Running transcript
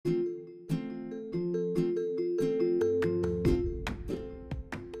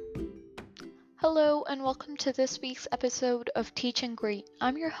Hello and welcome to this week's episode of Teach and Greet.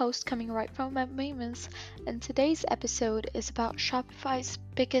 I'm your host coming right from Mamans, and today's episode is about Shopify's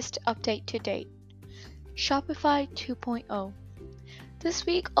biggest update to date, Shopify 2.0. This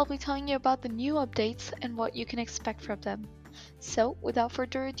week I'll be telling you about the new updates and what you can expect from them. So without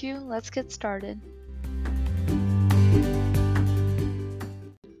further ado, let's get started.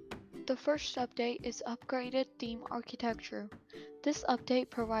 The first update is upgraded theme architecture. This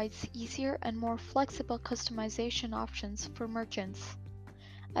update provides easier and more flexible customization options for merchants.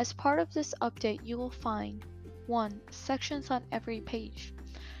 As part of this update, you will find 1. Sections on every page.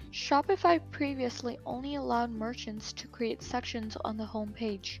 Shopify previously only allowed merchants to create sections on the home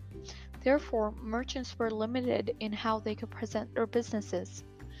page. Therefore, merchants were limited in how they could present their businesses.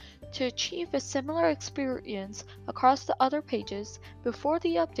 To achieve a similar experience across the other pages, before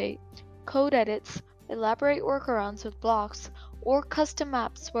the update, code edits, elaborate workarounds with blocks, or custom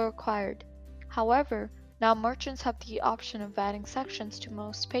maps were required. However, now merchants have the option of adding sections to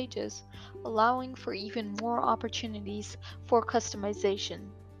most pages, allowing for even more opportunities for customization.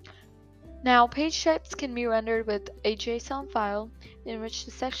 Now, page types can be rendered with a JSON file in which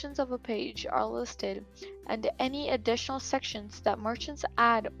the sections of a page are listed, and any additional sections that merchants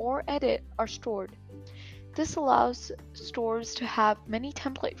add or edit are stored. This allows stores to have many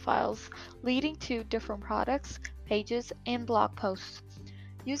template files leading to different products, pages, and blog posts.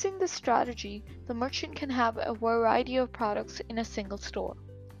 Using this strategy, the merchant can have a variety of products in a single store.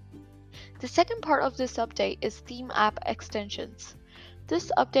 The second part of this update is theme app extensions.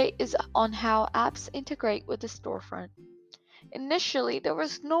 This update is on how apps integrate with the storefront. Initially, there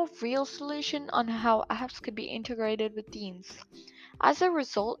was no real solution on how apps could be integrated with themes. As a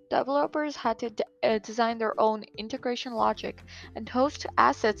result, developers had to design their own integration logic and host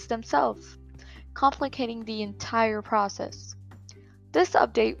assets themselves, complicating the entire process. This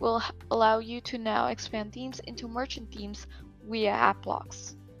update will allow you to now expand themes into merchant themes via app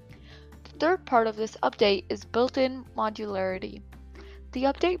blocks. The third part of this update is built-in modularity. The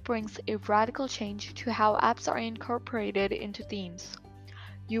update brings a radical change to how apps are incorporated into themes.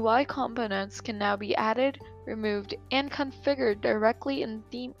 UI components can now be added, removed, and configured directly in the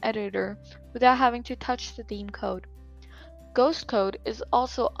theme editor without having to touch the theme code. Ghost code is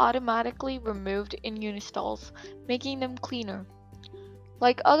also automatically removed in uninstalls, making them cleaner.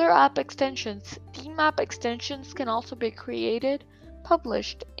 Like other app extensions, theme app extensions can also be created,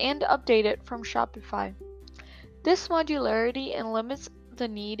 published, and updated from Shopify. This modularity limits the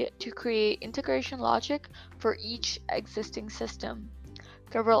need to create integration logic for each existing system.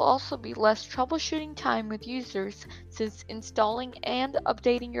 There will also be less troubleshooting time with users since installing and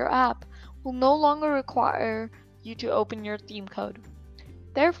updating your app will no longer require you to open your theme code.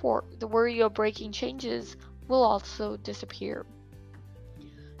 Therefore, the worry of breaking changes will also disappear.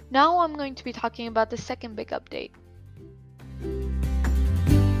 Now I'm going to be talking about the second big update.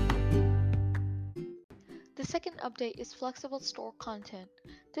 The second update is flexible store content.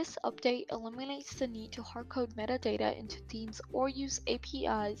 This update eliminates the need to hardcode metadata into themes or use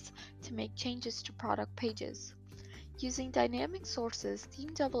APIs to make changes to product pages. Using dynamic sources,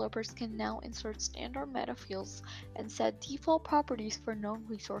 theme developers can now insert standard meta fields and set default properties for known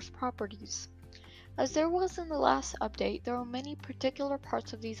resource properties. As there was in the last update, there are many particular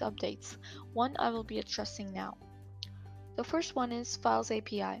parts of these updates, one I will be addressing now. The first one is Files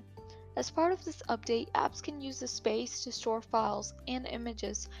API. As part of this update, apps can use the space to store files and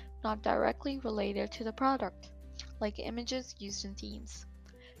images not directly related to the product, like images used in themes.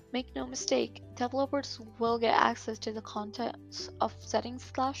 Make no mistake, developers will get access to the contents of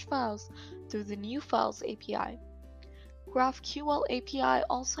settings/files through the new Files API. GraphQL API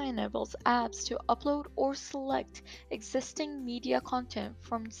also enables apps to upload or select existing media content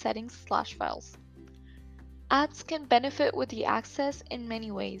from settings/files. Apps can benefit with the access in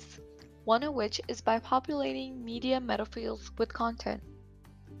many ways, one of which is by populating media metafields with content.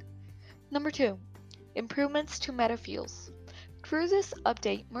 Number 2. Improvements to metafields. Through this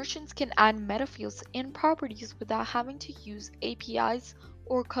update, merchants can add metafields and properties without having to use APIs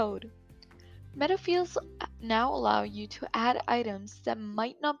or code. Metafields now allow you to add items that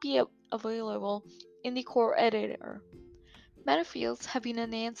might not be available in the core editor. Metafields have been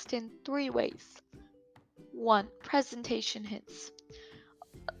enhanced in 3 ways. 1. Presentation hints.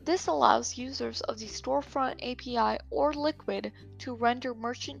 This allows users of the Storefront API or Liquid to render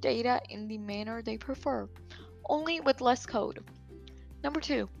merchant data in the manner they prefer, only with less code. Number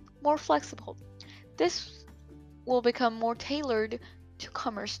 2. More flexible. This will become more tailored to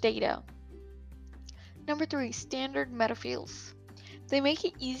commerce data. Number 3. Standard metafields. They make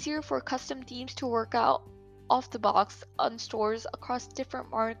it easier for custom themes to work out off the box on stores across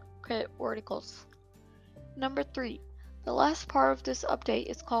different create articles. Number 3. The last part of this update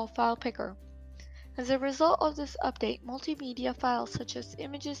is called File Picker. As a result of this update, multimedia files such as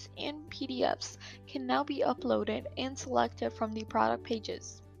images and PDFs can now be uploaded and selected from the product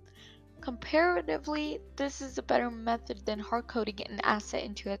pages. Comparatively, this is a better method than hard-coding an asset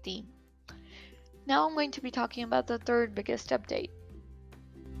into a theme. Now I'm going to be talking about the third biggest update.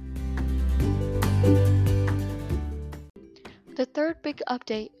 The third big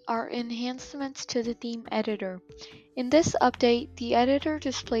update are enhancements to the theme editor. In this update, the editor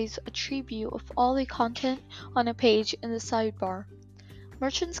displays a tree view of all the content on a page in the sidebar.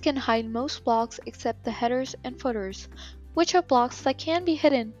 Merchants can hide most blocks except the headers and footers, which are blocks that can be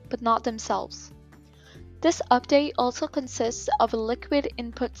hidden but not themselves. This update also consists of a liquid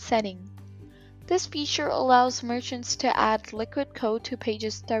input setting. This feature allows merchants to add liquid code to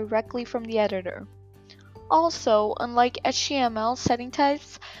pages directly from the editor. Also, unlike HTML setting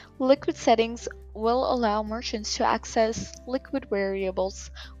types, liquid settings will allow merchants to access liquid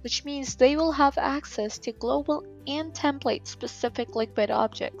variables, which means they will have access to global and template-specific liquid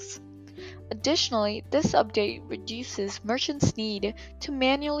objects. Additionally, this update reduces merchants' need to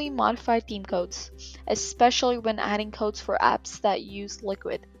manually modify theme codes, especially when adding codes for apps that use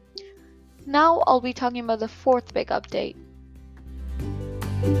Liquid. Now I'll be talking about the fourth big update.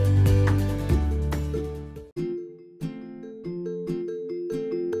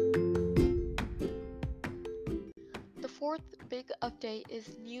 The fourth big update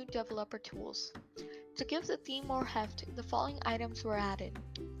is new developer tools. To give the theme more heft, the following items were added.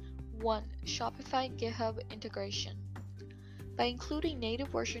 1. Shopify GitHub integration. By including native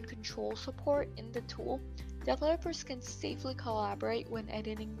version control support in the tool, developers can safely collaborate when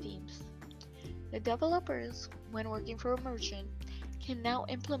editing themes. The developers, when working for a merchant, can now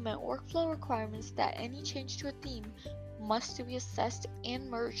implement workflow requirements that any change to a theme must be assessed and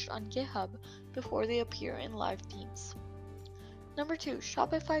merged on GitHub before they appear in live themes. Number 2.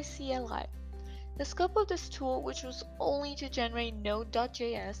 Shopify CLI. The scope of this tool, which was only to generate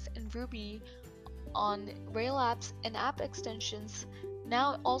Node.js and Ruby on Rail apps and app extensions,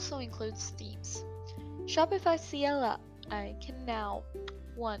 now also includes themes. Shopify CLI can now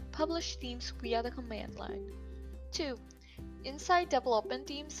 1. Publish themes via the command line. 2. Inside development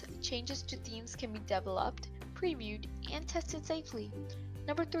themes, changes to themes can be developed, previewed, and tested safely.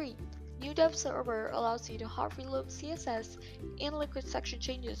 Number 3. New Dev Server allows you to hot reload CSS and Liquid section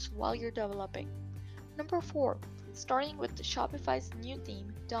changes while you're developing. Number 4. Starting with Shopify's new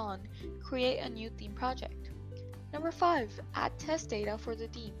theme, Dawn, create a new theme project. Number 5. Add test data for the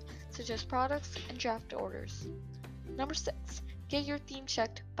theme, such as products and draft orders. Number 6. Get your theme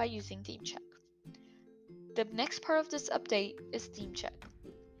checked by using ThemeCheck. The next part of this update is ThemeCheck.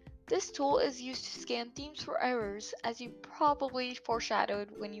 This tool is used to scan themes for errors, as you probably foreshadowed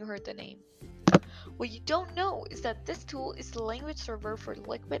when you heard the name. What you don't know is that this tool is the language server for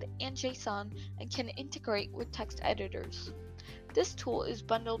Liquid and JSON and can integrate with text editors. This tool is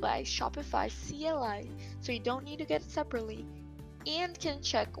bundled by Shopify CLI, so you don't need to get it separately, and can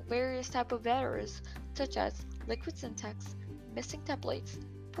check various types of errors such as Liquid syntax, missing templates,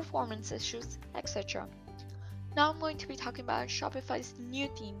 performance issues, etc. Now I'm going to be talking about Shopify's new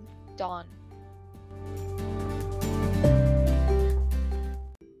theme, Dawn.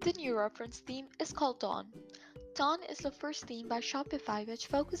 The new reference theme is called Dawn. Dawn is the first theme by Shopify which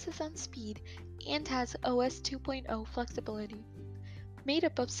focuses on speed and has OS 2.0 flexibility. Made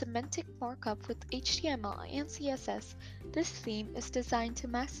up of semantic markup with HTML and CSS, this theme is designed to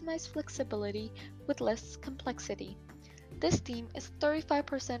maximize flexibility with less complexity. This theme is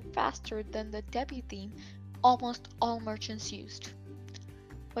 35% faster than the Debbie theme almost all merchants used.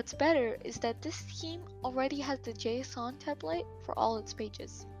 What's better is that this theme already has the JSON template for all its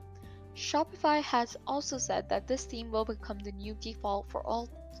pages. Shopify has also said that this theme will become the new default for all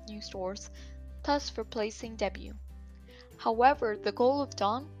new stores, thus replacing Debbie. However, the goal of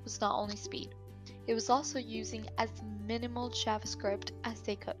Dawn was not only speed, it was also using as minimal JavaScript as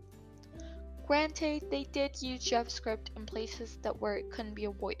they could. Granted, they did use JavaScript in places where it couldn't be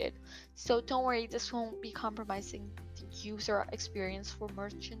avoided, so don't worry, this won't be compromising the user experience for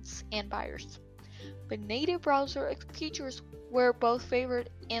merchants and buyers. But native browser features were both favored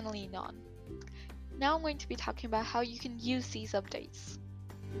and leaned on. Now I'm going to be talking about how you can use these updates.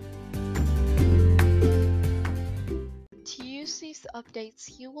 To use these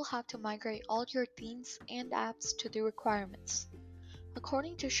updates, you will have to migrate all your themes and apps to the requirements.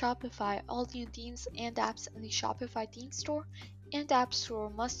 According to Shopify, all new themes and apps in the Shopify theme store and app store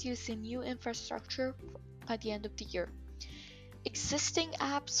must use the new infrastructure by the end of the year. Existing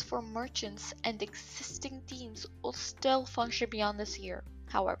apps for merchants and existing themes will still function beyond this year.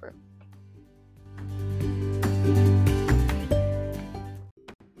 however.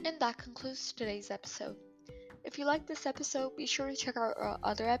 And that concludes today's episode. If you liked this episode, be sure to check out our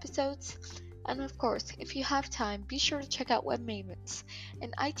other episodes. And of course, if you have time, be sure to check out WebMavens,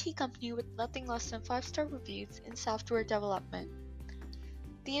 an IT company with nothing less than 5-star reviews in software development.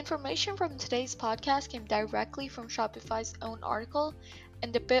 The information from today's podcast came directly from Shopify's own article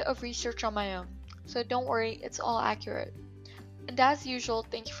and a bit of research on my own, so don't worry, it's all accurate. And as usual,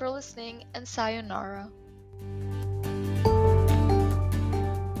 thank you for listening and sayonara.